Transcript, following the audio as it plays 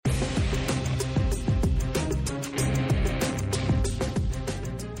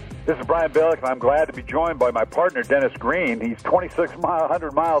This is Brian Billick, and I'm glad to be joined by my partner, Dennis Green. He's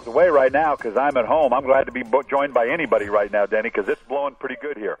 100 miles away right now because I'm at home. I'm glad to be joined by anybody right now, Denny, because it's blowing pretty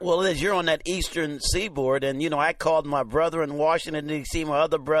good here. Well, Liz, you're on that eastern seaboard, and, I called my brother in Washington, D.C., my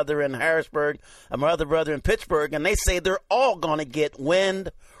other brother in Harrisburg, and my other brother in Pittsburgh, and they say they're all going to get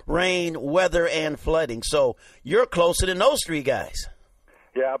wind, rain, weather, and flooding. So you're closer than those three guys.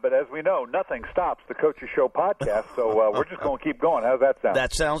 Yeah, but as we know, nothing stops the Coach's Show podcast, so we're just going to keep going. How's that sound?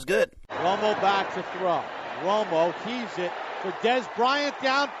 That sounds good. Romo back to throw. Romo keys it for Des Bryant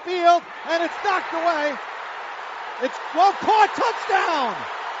downfield, and it's knocked away. It's well caught, touchdown!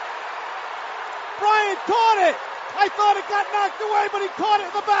 Bryant caught it! I thought it got knocked away, but he caught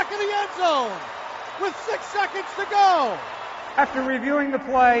it in the back of the end zone with 6 seconds to go. After reviewing the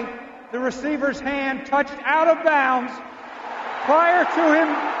play, the receiver's hand touched out of bounds. Prior to him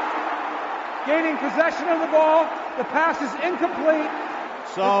gaining possession of the ball, the pass is incomplete.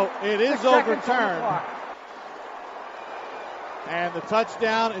 So it is overturned. And the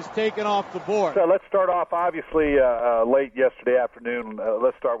touchdown is taken off the board. So let's start off, obviously, late yesterday afternoon.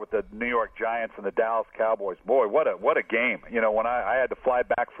 Let's start with the New York Giants and the Dallas Cowboys. Boy, what a game. When I had to fly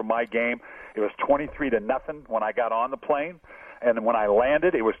back from my game, it was 23-0 when I got on the plane. And when I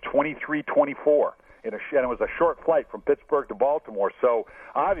landed, it was 23-24. And it was a short flight from Pittsburgh to Baltimore. So,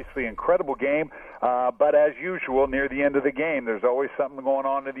 obviously, incredible game. But as usual, near the end of the game, there's always something going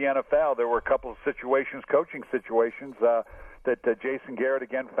on in the NFL. There were a couple of situations, coaching situations, that Jason Garrett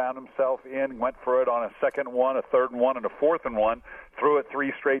again found himself in, went for it on a second and one, a third and one, and a fourth and one, threw it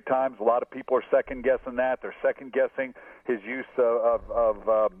 3 straight times. A lot of people are second-guessing that. They're second-guessing his use of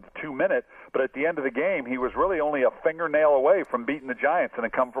 2 minutes. But at the end of the game, he was really only a fingernail away from beating the Giants and a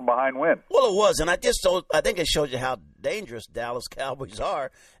come-from-behind win. Well, it was, and I think it shows you how dangerous Dallas Cowboys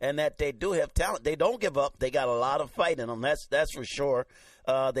are and that they do have talent. They don't give up. They got a lot of fight in them, that's for sure.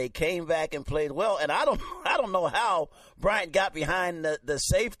 They came back and played well, and I don't know how Bryant got behind the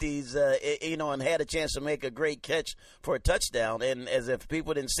safeties, and had a chance to make a great catch for a touchdown. And as if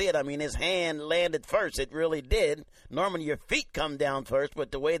people didn't see it, I mean, his hand landed first. It really did. Normally your feet come down first,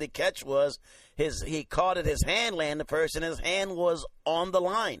 but the way the catch was, he caught it, his hand landed first, and his hand was on the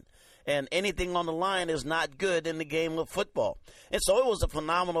line. And anything on the line is not good in the game of football. And so it was a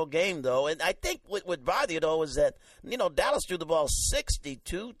phenomenal game, though. And I think what bothered you, though, is that, Dallas threw the ball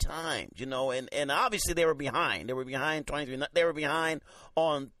 62 times, and obviously they were behind. They were behind 23. They were behind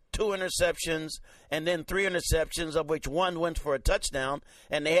on 2 interceptions and then 3 interceptions, of which 1 went for a touchdown,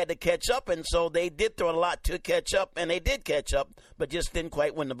 and they had to catch up. And so they did throw a lot to catch up, and they did catch up, but just didn't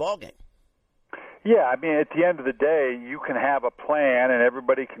quite win the ball game. Yeah, I mean, at the end of the day, you can have a plan, and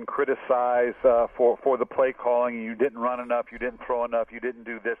everybody can criticize for the play calling. You didn't run enough, you didn't throw enough, you didn't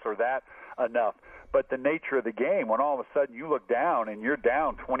do this or that enough. But the nature of the game, when all of a sudden you look down and you're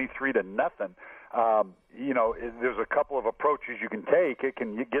down 23-0, there's a couple of approaches you can take.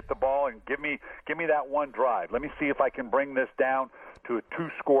 You get the ball and give me that one drive. Let me see if I can bring this down to a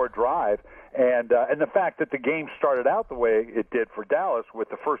 2-score drive. And the fact that the game started out the way it did for Dallas, with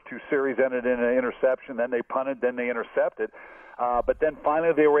the first 2 series ended in an interception, then they punted, then they intercepted. But then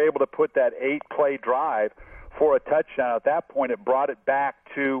finally they were able to put that 8-play drive for a touchdown. At that point, it brought it back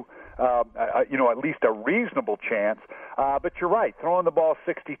to at least a reasonable chance. But you're right, throwing the ball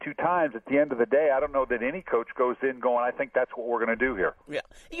 62 times at the end of the day, I don't know that any coach goes in going, I think that's what we're going to do here. Yeah,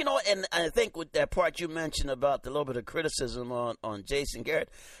 and I think with that part you mentioned about the little bit of criticism on Jason Garrett,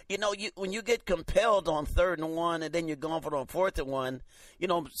 when you get compelled on 3rd and 1 and then you're going for it on 4th and 1,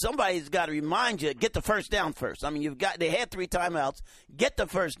 somebody's got to remind you, get the first down first. I mean, they had 3 timeouts, get the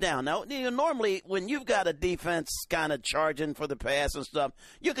first down. Now, normally when you've got a defense kind of charging for the pass and stuff,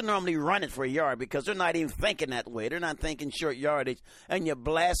 you can normally run it for a yard because they're not even thinking that way. They're not thinking short yardage, and you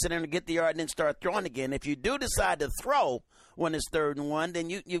blast it in to get the yard and then start throwing again. If you do decide to throw when it's 3rd and 1, then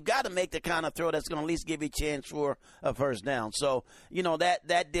you've got to make the kind of throw that's going to at least give you a chance for a first down. So,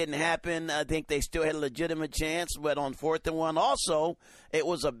 that didn't happen. I think they still had a legitimate chance, but on 4th and 1 also, it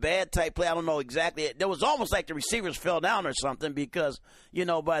was a bad type play. I don't know exactly. It was almost like the receivers fell down or something because,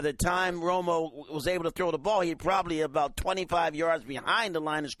 by the time Romo was able to throw the ball, he probably about 25 yards behind the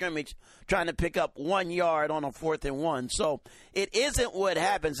line of scrimmage trying to pick up 1 yard on a 4th and 1. So it isn't what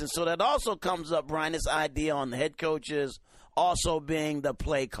happens. And so that also comes up, Brian, this idea on the head coaches also being the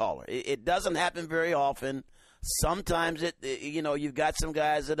play caller. It doesn't happen very often. Sometimes you've got some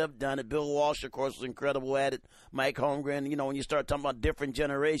guys that have done it. Bill Walsh, of course, was incredible at it. Mike Holmgren, when you start talking about different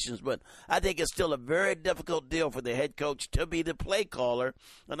generations. But I think it's still a very difficult deal for the head coach to be the play caller.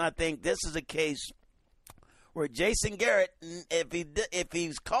 And I think this is a case where Jason Garrett, if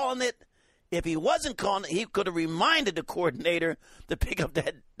he's calling it, If he wasn't calling, he could have reminded the coordinator to pick up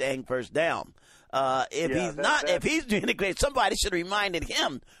that dang first down. If he's doing it great, somebody should have reminded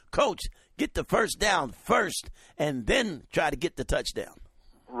him, Coach, get the first down first, and then try to get the touchdown.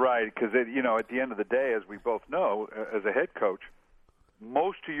 Right, because at the end of the day, as we both know, as a head coach,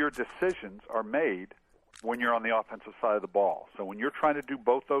 most of your decisions are made when you're on the offensive side of the ball. So when you're trying to do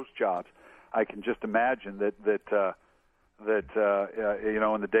both those jobs, I can just imagine that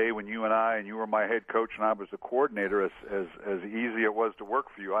in the day when you were my head coach and I was the coordinator, as easy it was to work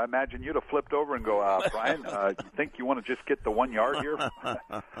for you, I imagine you'd have flipped over and go, Brian, you think you want to just get the 1 yard here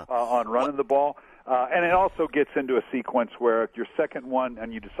on running the ball? And it also gets into a sequence where your second one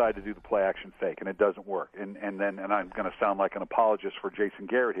and you decide to do the play action fake and it doesn't work. And I'm going to sound like an apologist for Jason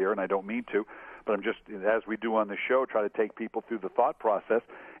Garrett here, and I don't mean to, but I'm just, as we do on the show, try to take people through the thought process.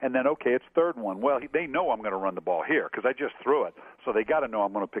 And then, okay, it's third one. Well, they know I'm going to run the ball here because I just threw it. So they got to know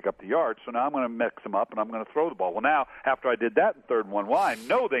I'm going to pick up the yards. So now I'm going to mix them up and I'm going to throw the ball. Well, now, after I did that in third one, well, I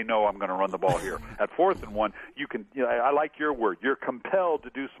know they know I'm going to run the ball here. At fourth and one, I like your word. You're compelled to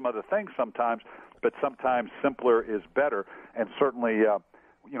do some other things sometimes, but sometimes simpler is better, and certainly,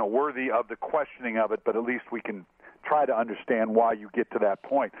 worthy of the questioning of it, but at least we can try to understand why you get to that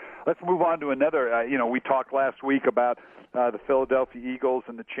point. Let's move on to another. We talked last week about the Philadelphia Eagles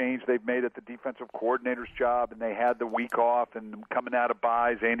and the change they've made at the defensive coordinator's job, and they had the week off and coming out of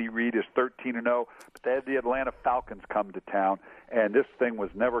byes. Andy Reid is 13-0, but they had the Atlanta Falcons come to town, and this thing was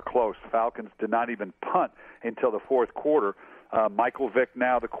never close. Falcons did not even punt until the fourth quarter. Michael Vick,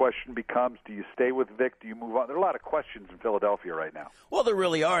 now the question becomes, do you stay with Vick? Do you move on? There are a lot of questions in Philadelphia right now. Well, there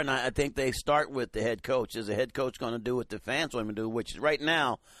really are, and I think they start with the head coach. Is the head coach going to do what the fans want him to do, which is right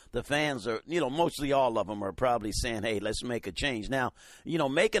now the fans are, mostly all of them are probably saying, hey, let's make a change. Now,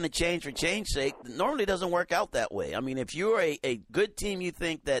 making a change for change's sake normally doesn't work out that way. I mean, if you're a good team you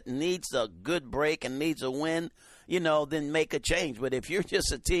think that needs a good break and needs a win, then make a change. But if you're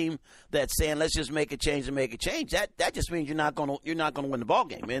just a team that's saying let's just make a change and make a change, that just means you're not going to win the ball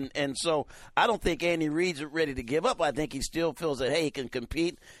game. And so I don't think Andy Reid's ready to give up. I think he still feels that he can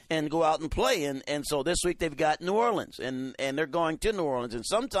compete and go out and play. And so this week they've got New Orleans, and they're going to New Orleans. And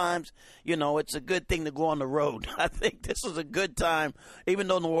sometimes it's a good thing to go on the road. I think this is a good time, even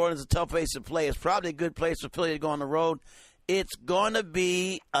though New Orleans is a tough place to play. It's probably a good place for Philly to go on the road. It's going to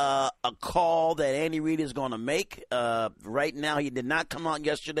be a call that Andy Reid is going to make. Right now, he did not come out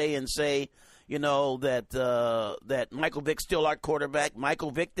yesterday and say, that Michael Vick's still our quarterback.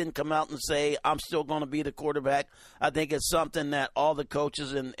 Michael Vick didn't come out and say, I'm still going to be the quarterback. I think it's something that all the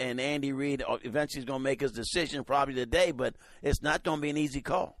coaches and Andy Reid eventually is going to make his decision probably today, but it's not going to be an easy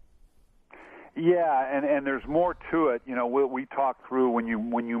call. Yeah, and there's more to it. We talk through when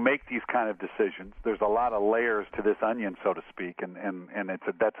you make these kind of decisions, there's a lot of layers to this onion, so to speak, and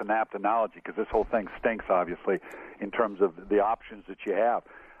that's an apt analogy because this whole thing stinks, obviously, in terms of the options that you have.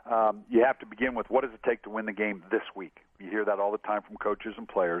 You have to begin with what does it take to win the game this week? You hear that all the time from coaches and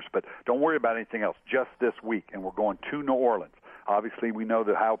players, but don't worry about anything else, just this week, and we're going to New Orleans. Obviously, we know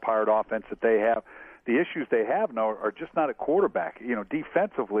the high-powered offense that they have. The issues they have now are just not at quarterback.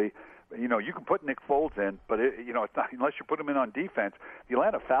 Defensively, you can put Nick Foles in, but it's not, unless you put him in on defense. The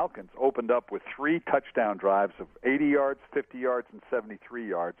Atlanta Falcons opened up with 3 touchdown drives of 80 yards, 50 yards, and 73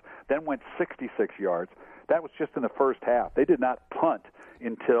 yards, then went 66 yards. That was just in the first half. They did not punt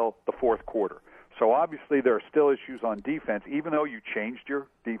until the fourth quarter. So obviously there are still issues on defense, even though you changed your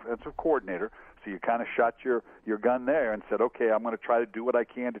defensive coordinator. So you kind of shot your gun there and said, okay, I'm going to try to do what I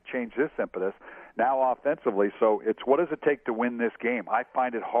can to change this impetus. Now offensively, so it's what does it take to win this game? I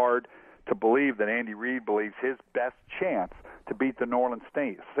find it hard to believe that Andy Reid believes his best chance to beat the New Orleans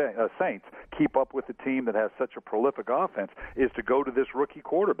Saints, keep up with the team that has such a prolific offense, is to go to this rookie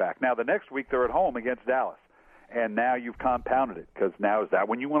quarterback. Now, the next week they're at home against Dallas, and now you've compounded it because now is that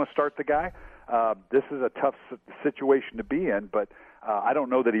when you want to start the guy? This is a tough situation to be in, but I don't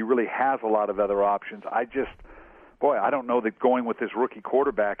know that he really has a lot of other options. I don't know that going with this rookie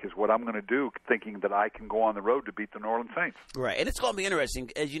quarterback is what I'm going to do, thinking that I can go on the road to beat the New Orleans Saints. Right, and it's going to be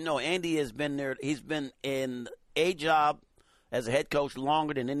interesting. As you know, Andy has been there. He's been in a job as a head coach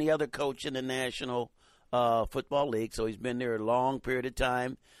longer than any other coach in the National Football League, so he's been there a long period of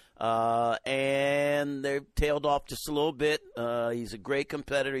time. And they've tailed off just a little bit. He's a great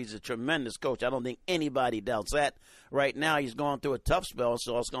competitor. He's a tremendous coach. I don't think anybody doubts that. Right now, he's going through a tough spell,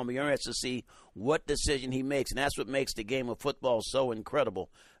 so it's going to be interesting to see what decision he makes. And that's what makes the game of football so incredible,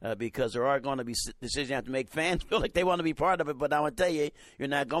 because there are going to be decisions you have to make. Fans feel like they want to be part of it, but I want to tell you, you're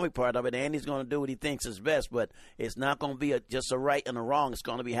not going to be part of it. Andy's going to do what he thinks is best, but it's not going to be just a right and a wrong. It's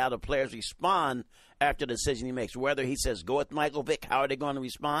going to be how the players respond after the decision he makes. Whether he says go with Michael Vick, how are they going to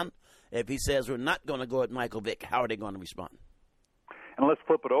respond? If he says we're not going to go at Michael Vick, how are they going to respond? And let's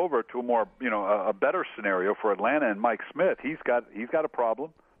flip it over to a more, a better scenario for Atlanta and Mike Smith. He's got a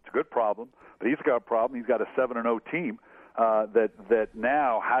problem. It's a good problem, but he's got a problem. He's got a 7-0 team that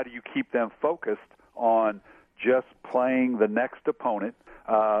now, how do you keep them focused on just playing the next opponent,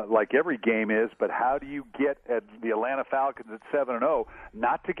 like every game is, but how do you get at the Atlanta Falcons at 7-0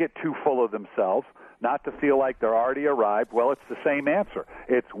 not to get too full of themselves, not to feel like they're already arrived? Well, it's the same answer.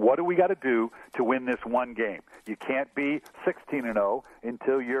 It's what do we got to do to win this one game? You can't be 16-0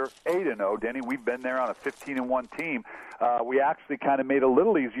 until you're 8-0. Denny, we've been there on a 15-1 team. We actually kind of made it a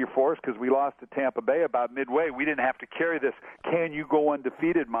little easier for us because we lost to Tampa Bay about midway. We didn't have to carry this "can you go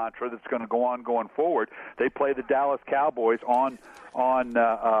undefeated" mantra that's going to go on going forward. They play the Dallas Cowboys on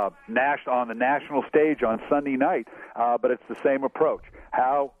the national stage on Sunday night, but it's the same approach.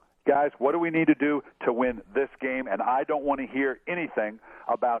 Guys, what do we need to do to win this game? And I don't want to hear anything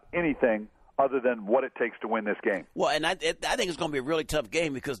about anything other than what it takes to win this game. Well, and I think it's going to be a really tough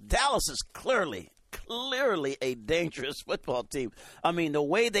game because Dallas is clearly a dangerous football team. I mean, the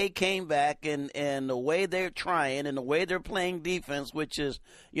way they came back and the way they're trying and the way they're playing defense, which is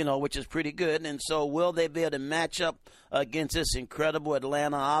pretty good. And so will they be able to match up against this incredible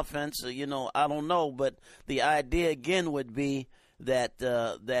Atlanta offense? I don't know. But the idea, again, would be that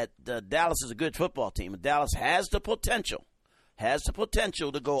Dallas is a good football team. Dallas has the potential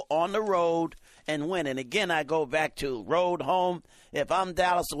to go on the road and win. And again, I go back to road, home. If I'm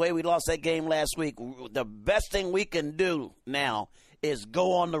Dallas, the way we lost that game last week, the best thing we can do now is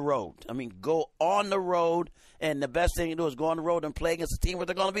go on the road. I mean, go on the road, and the best thing to do is go on the road and play against a team where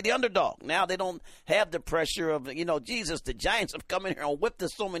they're going to be the underdog. Now they don't have the pressure of, the Giants have come in here and whipped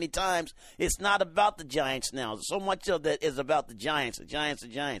us so many times. It's not about the Giants now. So much of that is about the Giants.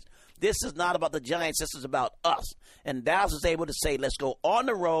 This is not about the Giants. This is about us. And Dallas is able to say, let's go on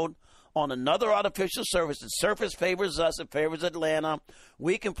the road on another artificial surface. The surface favors us. It favors Atlanta.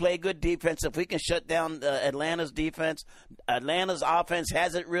 We can play good defense. If we can shut down Atlanta's defense, Atlanta's offense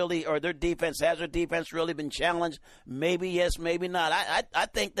hasn't really, or their defense, has their defense really been challenged? Maybe yes, maybe not. I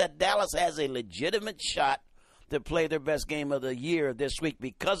think that Dallas has a legitimate shot to play their best game of the year this week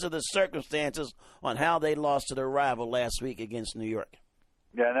because of the circumstances on how they lost to their rival last week against New York.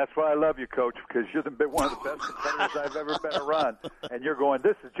 Yeah, and that's why I love you, Coach, because you're one of the best competitors I've ever been around. And you're going,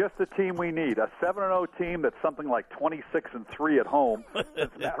 this is just the team we need, a 7-0 team that's something like 26-3 at home.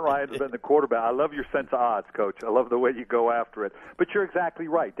 Since Matt Ryan's been the quarterback. I love your sense of odds, Coach. I love the way you go after it. But you're exactly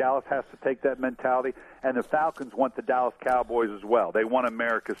right. Dallas has to take that mentality, and the Falcons want the Dallas Cowboys as well. They want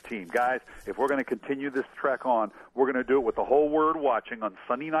America's team. Guys, if we're going to continue this trek on, we're going to do it with the whole world watching on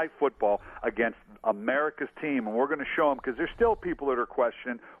Sunday Night Football against America's team, and we're going to show them, because there's still people that are questioning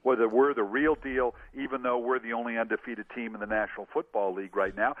whether we're the real deal, even though we're the only undefeated team in the National Football League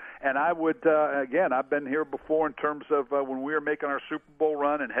right now. And I would, again, I've been here before in terms of when we were making our Super Bowl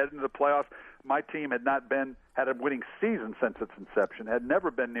run and heading to the playoffs. My team had a winning season since its inception, had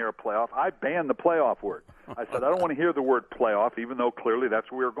never been near a playoff. I banned the playoff word. I said, I don't want to hear the word playoff, even though clearly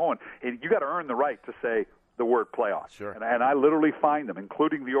that's where we were going. And you got to earn the right to say the word playoff. Sure. And I literally fined them,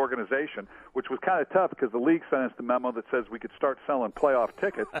 including the organization, which was kind of tough because the league sent us the memo that says we could start selling playoff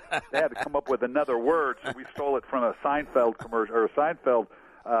tickets. They had to come up with another word, so we stole it from a Seinfeld commercial or a Seinfeld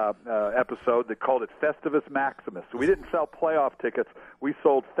episode that called it Festivus Maximus. So we didn't sell playoff tickets; we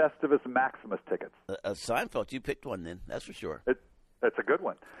sold Festivus Maximus tickets. Seinfeld, you picked one then, that's for sure. It's a good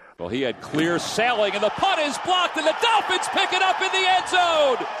one. Well, he had clear sailing, and the punt is blocked, and the Dolphins pick it up in the end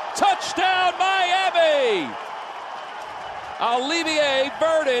zone. Touchdown, Miami! Olivier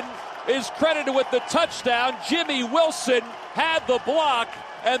Vernon is credited with the touchdown. Jimmy Wilson had the block,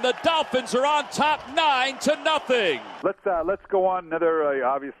 and the Dolphins are on top 9-0. Let's go on another.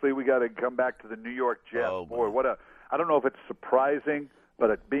 Obviously, we got to come back to the New York Jets. Oh, boy, I don't know if it's surprising, but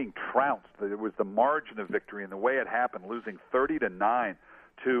it being trounced. It was the margin of victory and the way it happened, losing 30-9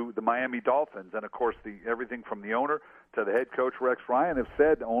 to the Miami Dolphins. And, of course, everything from the owner to the head coach, Rex Ryan, have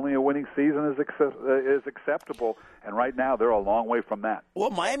said only a winning season is acceptable. And right now they're a long way from that.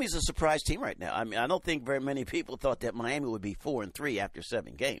 Well, Miami's a surprise team right now. I mean, I don't think very many people thought that Miami would be 4-3 after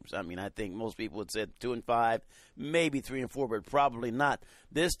 7 games. I mean, I think most people would said 2-5, maybe 3-4, but probably not.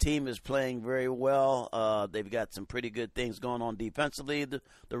 This team is playing very well. They've got some pretty good things going on defensively. The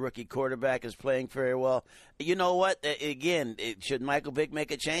rookie quarterback is playing very well. You know what? Again, should Michael Vick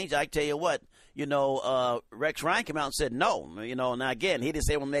make a change? I tell you what. Rex Ryan came out and said no. Now again, he didn't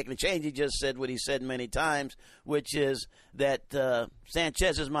say we're making a change. He just said what he said many times, which is that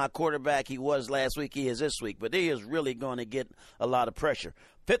Sanchez is my quarterback. He was last week. He is this week. But he is really going to get a lot of pressure.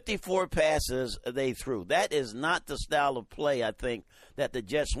 54 passes they threw. That is not the style of play, I think, that the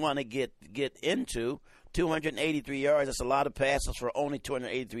Jets want to get into. 283 yards, that's a lot of passes for only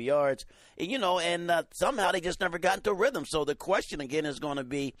 283 yards. And somehow they just never got into a rhythm. So the question, again, is going to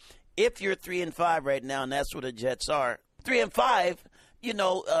be, if you're 3-5 right now, and that's where the Jets are, 3-5,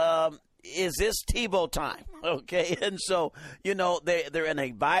 is this Tebow time? Okay, and so they're in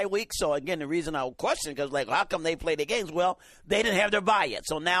a bye week. So again, the reason I would question, because how come they play the games? Well, they didn't have their bye yet,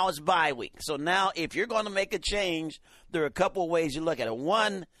 so now it's bye week. So now, if you're going to make a change, there are a couple of ways you look at it.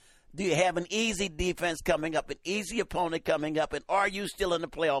 One, do you have an easy defense coming up, an easy opponent coming up, and are you still in the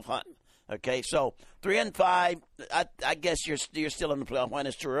playoff hunt? Okay, so 3-5, I guess you're still in the playoff hunt.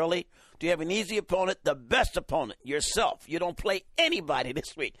 It's too early. Do you have an easy opponent? The best opponent, yourself. You don't play anybody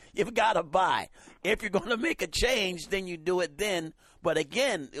this week. You've got to bye. If you're going to make a change, then you do it then. But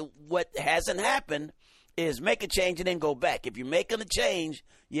again, what hasn't happened is make a change and then go back. If you're making a change,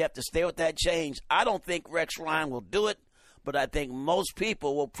 you have to stay with that change. I don't think Rex Ryan will do it, but I think most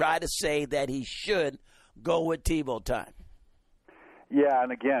people will try to say that he should go with Tebow time. Yeah,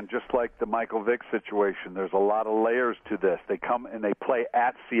 and again, just like the Michael Vick situation, there's a lot of layers to this. They come and they play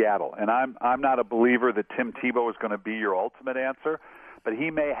at Seattle, and I'm not a believer that Tim Tebow is going to be your ultimate answer, but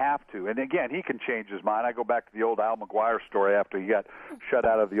he may have to. And again, he can change his mind. I go back to the old Al McGuire story after he got shut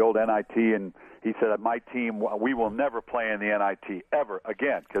out of the old NIT, and he said, my team, we will never play in the NIT ever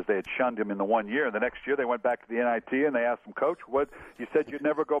again, because they had shunned him in the 1 year. And the next year they went back to the NIT, and they asked him, Coach, what? You said you'd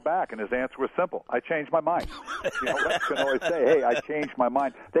never go back. And his answer was simple: I changed my mind. Rex can always say, hey, I changed my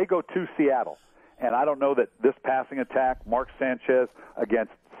mind. They go to Seattle. And I don't know that this passing attack, Mark Sanchez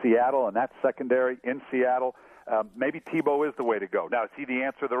against Seattle, and that secondary in Seattle, maybe Tebow is the way to go. Now, is he the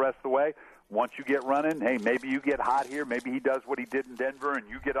answer the rest of the way? Once you get running, hey, maybe you get hot here. Maybe he does what he did in Denver, and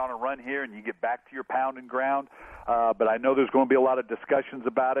you get on a run here, and you get back to your pound and ground. But I know there's going to be a lot of discussions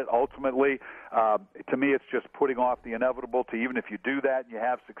about it. Ultimately, to me, it's just putting off the inevitable. To even if you do that and you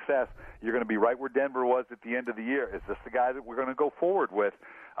have success, you're going to be right where Denver was at the end of the year. Is this the guy that we're going to go forward with?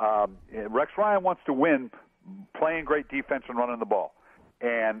 Rex Ryan wants to win playing great defense and running the ball.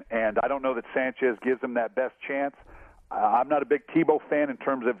 And I don't know that Sanchez gives him that best chance. I'm not a big Tebow fan in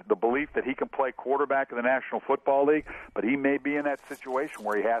terms of the belief that he can play quarterback in the National Football League, but he may be in that situation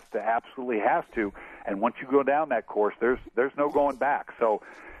where he absolutely has to. And once you go down that course, there's no going back. So,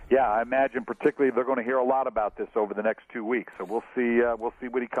 yeah, I imagine particularly they're going to hear a lot about this over the next 2 weeks. So we'll see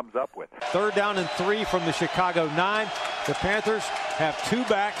what he comes up with. 3rd down and 3 from the Chicago 9. The Panthers have 2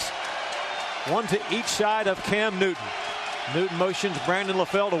 backs, one to each side of Cam Newton. Newton motions Brandon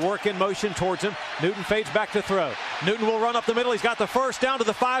LaFell to work in motion towards him. Newton fades back to throw. Newton will run up the middle. He's got the first down to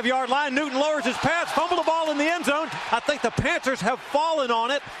the 5-yard line. Newton lowers his pads, fumble the ball in the end zone. I think the Panthers have fallen on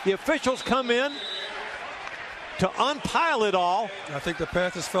it. The officials come in to unpile it all. I think the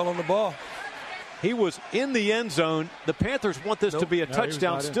Panthers fell on the ball. He was in the end zone. The Panthers want this to be a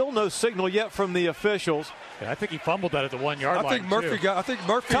touchdown. Still no signal yet from the officials. Yeah, I think he fumbled that at the 1-yard line. I think Murphy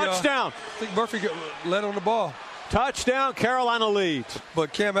touchdown. I think Murphy led on the ball. Touchdown, Carolina leads.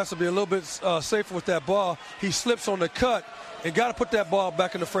 But Cam has to be a little bit safer with that ball. He slips on the cut and got to put that ball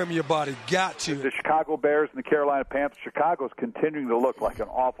back in the frame of your body. Got to. The Chicago Bears and the Carolina Panthers. Chicago's continuing to look like an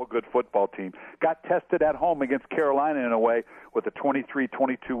awful good football team. Got tested at home against Carolina in a way with a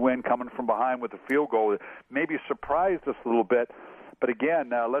 23-22 win coming from behind with a field goal. Maybe surprised us a little bit. But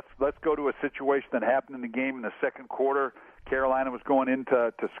again, let's go to a situation that happened in the game in the second quarter. Carolina was going in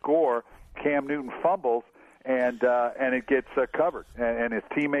to score. Cam Newton fumbles. And it gets covered, and his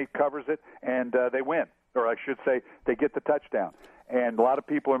teammate covers it, and they win. Or I should say, they get the touchdown. And a lot of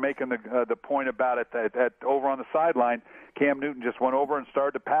people are making the point about it that over on the sideline, Cam Newton just went over and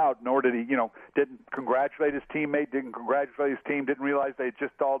started to pout, nor did he, didn't congratulate his teammate, didn't congratulate his team, didn't realize they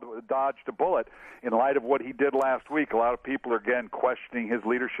just dodged a bullet. In light of what he did last week, a lot of people are, again, questioning his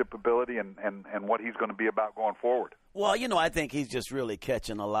leadership ability and what he's going to be about going forward. Well, I think he's just really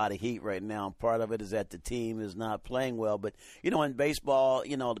catching a lot of heat right now. Part of it is that the team is not playing well. But, in baseball,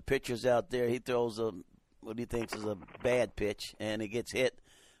 the pitcher's out there, he throws what he thinks is a bad pitch, and it gets hit.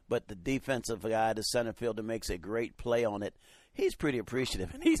 But the defensive guy, the center fielder, makes a great play on it. He's pretty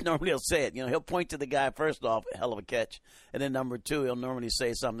appreciative, and he's normally he'll say it. He'll point to the guy first off, hell of a catch, and then number 2, he'll normally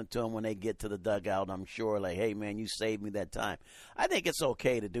say something to him when they get to the dugout. I'm sure, like, hey man, you saved me that time. I think it's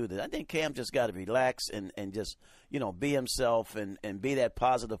okay to do this. I think Cam just got to relax and just be himself and be that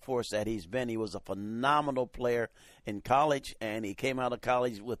positive force that he's been. He was a phenomenal player in college, and he came out of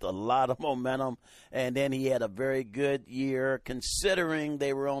college with a lot of momentum, and then he had a very good year considering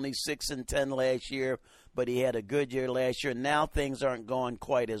they were only 6-10 last year. but he had a good year last year. Now things aren't going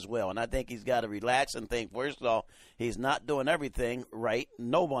quite as well, and I think he's got to relax and think, first of all, he's not doing everything right.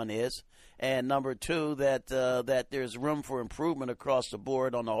 No one is. And number two, that there's room for improvement across the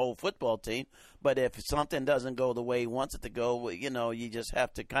board on the whole football team. But if something doesn't go the way he wants it to go, you just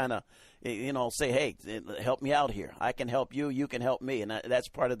have to kind of, say, hey, help me out here. I can help you. You can help me. And that's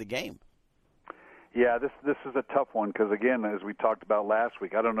part of the game. Yeah, this is a tough one because, again, as we talked about last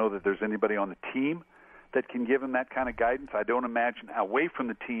week, I don't know that there's anybody on the team that can give him that kind of guidance. I don't imagine away from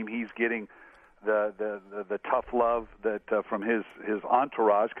the team he's getting the tough love that from his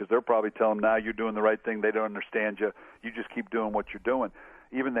entourage, because they're probably telling him, now you're doing the right thing. They don't understand you. You just keep doing what you're doing.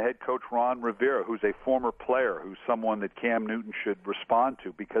 Even the head coach, Ron Rivera, who's a former player, who's someone that Cam Newton should respond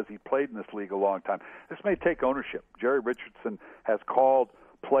to because he played in this league a long time. This may take ownership. Jerry Richardson has called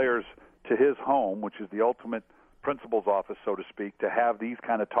players to his home, which is the ultimate principal's office, so to speak, to have these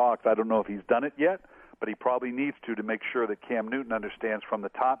kind of talks. I don't know if he's done it yet, but he probably needs to make sure that Cam Newton understands from the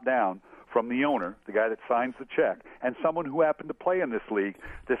top down, from the owner, the guy that signs the check, and someone who happened to play in this league,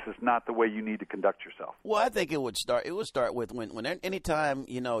 this is not the way you need to conduct yourself. Well, I think it would start with when anytime,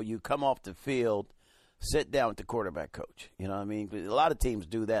 you come off the field, sit down with the quarterback coach. You know what I mean? A lot of teams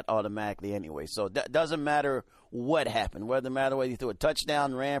do that automatically anyway. So it doesn't matter what happened, whether you threw a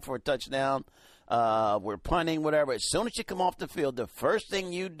touchdown, ran for a touchdown, we're punting, whatever. As soon as you come off the field, the first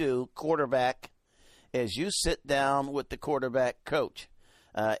thing you do, quarterback, is you sit down with the quarterback coach.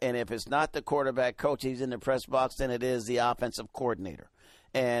 And if it's not the quarterback coach, he's in the press box, then it is the offensive coordinator.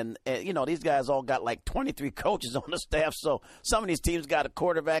 And these guys all got like 23 coaches on the staff, so some of these teams got a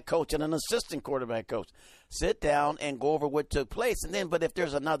quarterback coach and an assistant quarterback coach. Sit down and go over what took place. And then, but if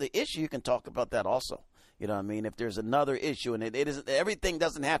there's another issue, you can talk about that also. You know what I mean? If there's another issue, and it isn't, everything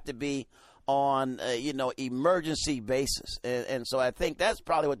doesn't have to be on emergency basis, and so I think that's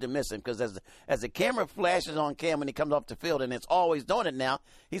probably what they're missing, because as the camera flashes on Cam when he comes off the field, and it's always doing it now,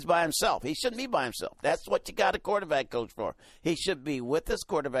 he's by himself. He shouldn't be by himself. That's what you got a quarterback coach for. He should be with his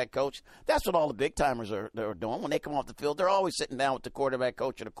quarterback coach. That's what all the big timers are doing when they come off the field. They're always sitting down with the quarterback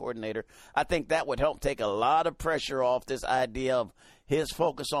coach or the coordinator. I think that would help take a lot of pressure off this idea of his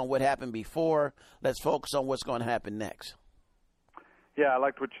focus on what happened before. Let's focus on what's going to happen next. Yeah, I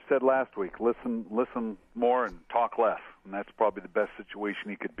liked what you said last week. Listen more and talk less, and that's probably the best situation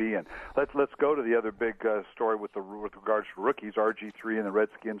he could be in. Let's go to the other big story with regards to rookies. RG3 and the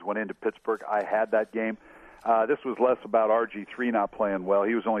Redskins went into Pittsburgh. I had that game. This was less about RG3 not playing well.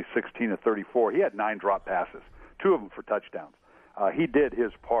 He was only 16 of 34. He had 9 drop passes, 2 of them for touchdowns. He did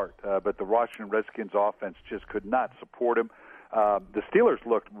his part, but the Washington Redskins offense just could not support him. The Steelers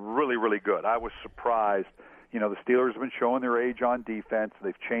looked really, really good. I was surprised. The Steelers have been showing their age on defense.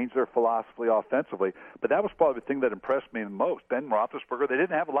 They've changed their philosophy offensively. But that was probably the thing that impressed me the most. Ben Roethlisberger, they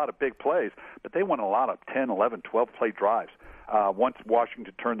didn't have a lot of big plays, but they won a lot of 10, 11, 12-play drives. Once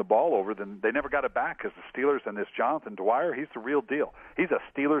Washington turned the ball over, then they never got it back, because the Steelers and this Jonathan Dwyer, he's the real deal. He's a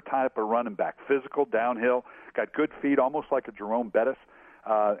Steeler type of running back, physical, downhill, got good feet, almost like a Jerome Bettis.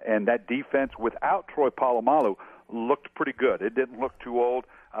 And that defense without Troy Polamalu looked pretty good. It didn't look too old.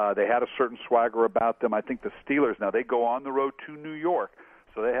 They had a certain swagger about them. I think the Steelers, now they go on the road to New York,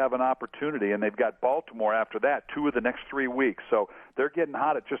 so they have an opportunity, and they've got Baltimore after that, 2 of the next 3 weeks. So they're getting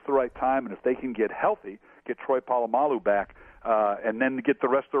hot at just the right time, and if they can get healthy, get Troy Polamalu back, and then get the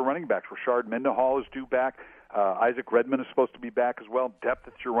rest of their running backs. Rashard Mendenhall is due back. Isaac Redmond is supposed to be back as well. Depth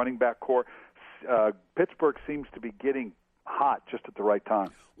at your running back core. Pittsburgh seems to be getting hot just at the right time.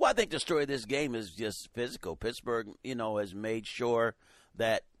 Well, I think the story of this game is just physical. Pittsburgh, has made sure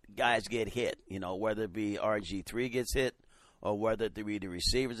that guys get hit, whether it be RG3 gets hit or whether it be the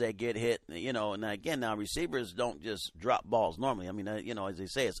receivers that get hit, and again, now receivers don't just drop balls normally. I mean, as they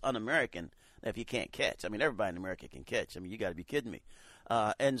say, it's un-American if you can't catch. I mean, everybody in America can catch. I mean, you got to be kidding me.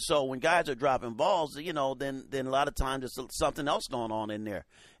 And so when guys are dropping balls, then a lot of times there's something else going on in there.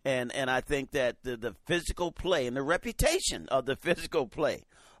 And I think that the physical play and the reputation of the physical play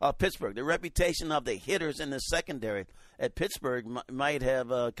of Pittsburgh, the reputation of the hitters in the secondary at Pittsburgh might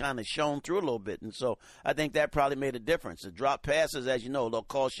have kind of shown through a little bit. And so I think that probably made a difference. The drop passes, as you know, they'll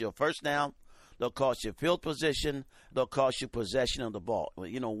cost you a first down. They'll cost you field position. They'll cost you possession of the ball.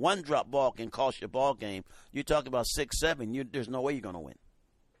 One drop ball can cost you a ball game. You talk about 6-7, there's no way you're going to win.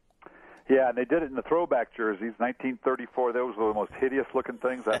 Yeah, and they did it in the throwback jerseys, 1934. Those were the most hideous-looking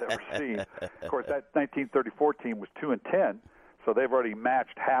things I've ever seen. Of course, that 1934 team was 2-10, so they've already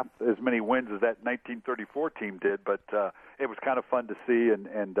matched half as many wins as that 1934 team did. But it was kind of fun to see,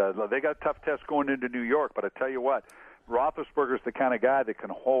 and they got a tough test going into New York. But I tell you what, Roethlisberger's the kind of guy that can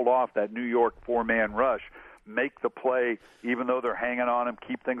hold off that New York four-man rush. make the play, even though they're hanging on him,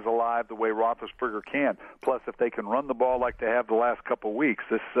 keep things alive the way Roethlisberger can. Plus, if they can run the ball like they have the last couple of weeks,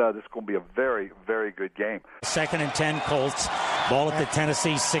 this is going to be a very, very good game. 2nd and 10, Colts. Ball at the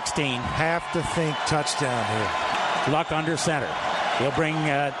Tennessee 16. Have to think touchdown here. Luck under center. He'll bring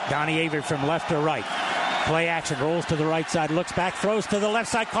Donnie Avery from left to right. Play action, rolls to the right side, looks back, throws to the left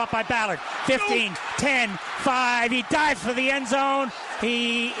side, caught by Ballard. 15, 10, 5. He dives for the end zone.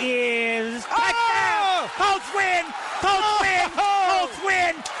 He is touchdown. Colts win. Colts win. Colts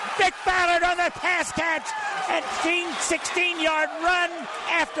win. Vic Ballard on the pass catch. And 16-yard run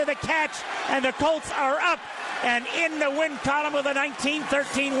after the catch. And the Colts are up and in the win column with a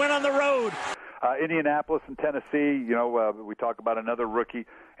 19-13 win on the road. Indianapolis and Tennessee, we talk about another rookie,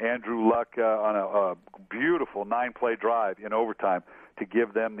 Andrew Luck, on a beautiful 9-play drive in overtime to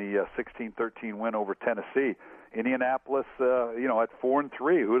give them the 16-13 win over Tennessee. Indianapolis, at 4-3,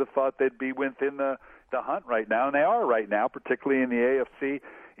 who would have thought they'd be within the hunt right now? And they are right now, particularly in the AFC.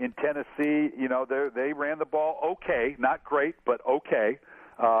 In Tennessee, they ran the ball okay, not great, but okay.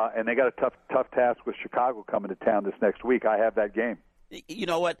 And they got a tough task with Chicago coming to town this next week. I have that game. You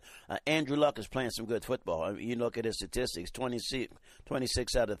know what? Andrew Luck is playing some good football. I mean, you look at his statistics,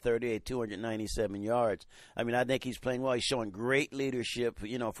 26 out of 38, 297 yards. I mean, I think he's playing well. He's showing great leadership,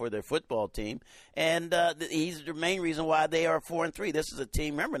 for their football team. And he's the main reason why they are 4-3. This is a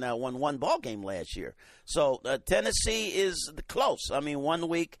team, remember now, won one ball game last year. So Tennessee is close. I mean, 1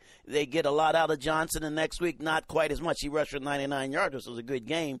 week they get a lot out of Johnson, and next week not quite as much. He rushed for 99 yards, which was a good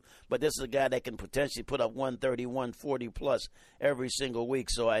game. But this is a guy that can potentially put up 130, 140 plus every single week.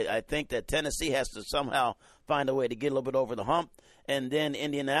 So I think that Tennessee has to somehow find a way to get a little bit over the hump. And then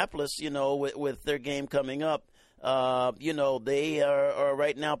Indianapolis, with their game coming up, they are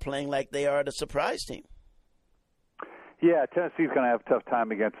right now playing like they are the surprise team. Yeah, Tennessee's going to have a tough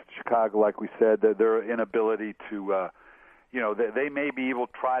time against Chicago, like we said. Their inability to, they may be able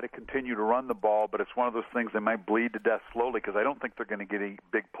to try to continue to run the ball, but it's one of those things they might bleed to death slowly because I don't think they're going to get any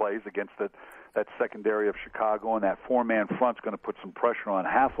big plays against that secondary of Chicago, and that four-man front's going to put some pressure on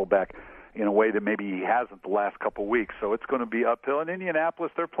Hasselbeck in a way that maybe he hasn't the last couple of weeks. So it's going to be uphill. In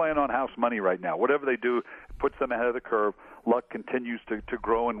Indianapolis, they're playing on house money right now. Whatever they do puts them ahead of the curve. Luck continues to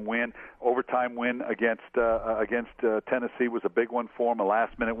grow and win. Overtime win against Tennessee was a big one for him. A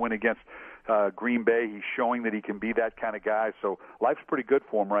last-minute win against Green Bay. He's showing that he can be that kind of guy. So life's pretty good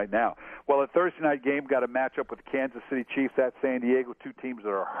for him right now. Well, a Thursday night game got a matchup with the Kansas City Chiefs at San Diego. Two teams that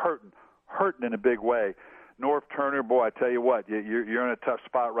are hurting in a big way. North Turner, boy, I tell you what, you're in a tough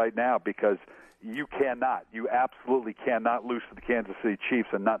spot right now because you absolutely cannot lose to the Kansas City Chiefs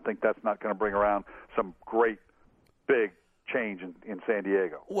and not think that's not going to bring around some great, big change in San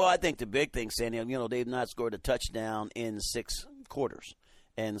Diego. Well, I think the big thing, San Diego, they've not scored a touchdown in 6 quarters.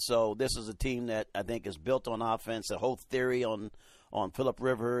 And so this is a team that I think is built on offense, a whole theory on Phillip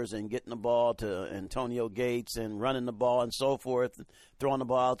Rivers and getting the ball to Antonio Gates and running the ball and so forth, throwing the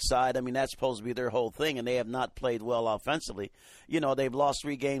ball outside. I mean, that's supposed to be their whole thing, and they have not played well offensively. They've lost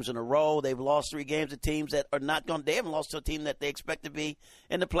 3 games in a row. They've lost 3 games to teams that are not going – they haven't lost to a team that they expect to be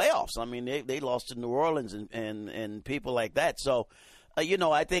in the playoffs. I mean, they lost to New Orleans and people like that. So,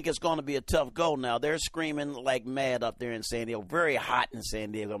 I think it's going to be a tough go now. They're screaming like mad up there in San Diego. Very hot in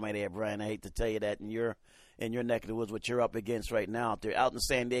San Diego, might add, Brian. I hate to tell you that in your neck of the woods, what you're up against right now out there. Out in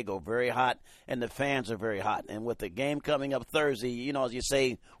San Diego, very hot, and the fans are very hot. And with the game coming up Thursday, as you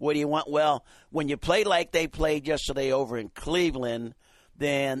say, what do you want? Well, when you play like they played yesterday over in Cleveland,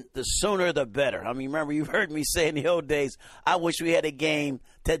 then the sooner the better. I mean, remember, you've heard me say in the old days, I wish we had a game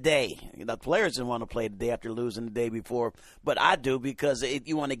today. The players didn't want to play the day after losing the day before, but I do because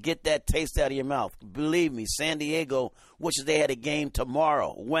you want to get that taste out of your mouth. Believe me, San Diego wishes they had a game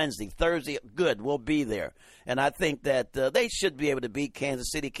tomorrow, Wednesday, Thursday. Good, we'll be there. And I think that they should be able to beat Kansas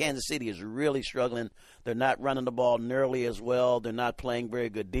City. Kansas City is really struggling. They're not running the ball nearly as well. They're not playing very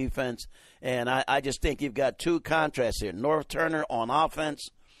good defense. And I just think you've got 2 contrasts here. North Turner on offense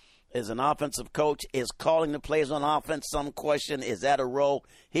is an offensive coach, is calling the plays on offense. Some question, is that a role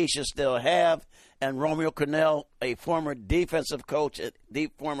he should still have? And Romeo Crennel, a former defensive coach, the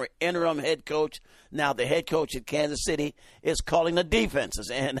former interim head coach, now the head coach at Kansas City, is calling the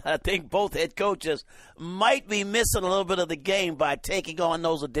defenses. And I think both head coaches might be missing a little bit of the game by taking on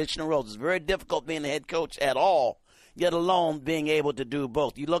those additional roles. It's very difficult being the head coach at all, yet alone being able to do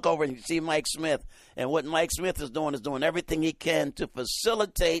both. You look over and you see Mike Smith, and what Mike Smith is doing everything he can to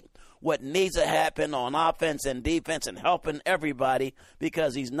facilitate what needs to happen on offense and defense and helping everybody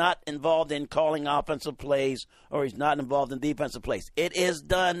because he's not involved in calling offensive plays or he's not involved in defensive plays. It is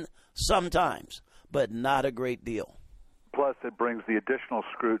done sometimes, but not a great deal. Plus, it brings the additional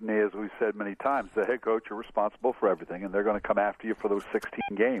scrutiny, as we've said many times. The head coach are responsible for everything, and they're going to come after you for those 16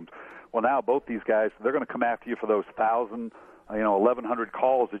 games. Well, now both these guys, they're going to come after you for those 1,100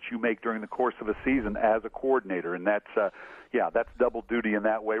 calls that you make during the course of a season as a coordinator, and that's that's double duty in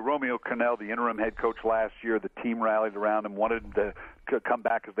that way. Romeo Crennel, the interim head coach last year, the team rallied around him, wanted him to come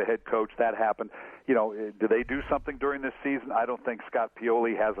back as the head coach. That happened. Do they do something during this season? I don't think Scott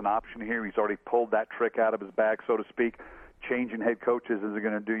Pioli has an option here. He's already pulled that trick out of his bag, so to speak. Changing head coaches isn't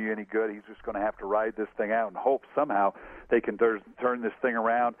going to do you any good. He's just going to have to ride this thing out and hope somehow they can turn this thing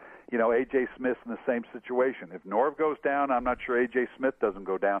around. A.J. Smith's in the same situation. If Norv goes down, I'm not sure A.J. Smith doesn't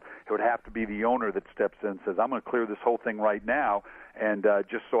go down. It would have to be the owner that steps in and says, I'm going to clear this whole thing right now, and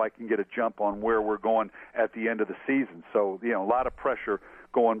just so I can get a jump on where we're going at the end of the season. So, a lot of pressure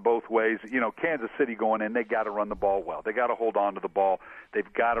going both ways. Kansas City going in, they got to run the ball well. They got to hold on to the ball. They've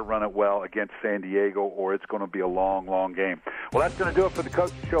got to run it well against San Diego, or it's going to be a long, long game. Well, that's going to do it for the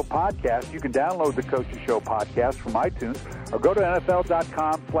Coaches Show podcast. You can download the Coaches Show podcast from iTunes or go to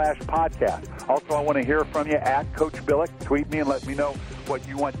NFL.com/podcast. Also, I want to hear from you at Coach Billick. Tweet me and let me know what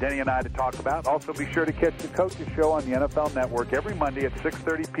you want Denny and I to talk about. Also, be sure to catch the Coaches Show on the NFL Network every Monday at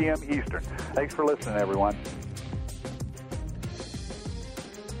 6:30 p.m. Eastern. Thanks for listening, everyone.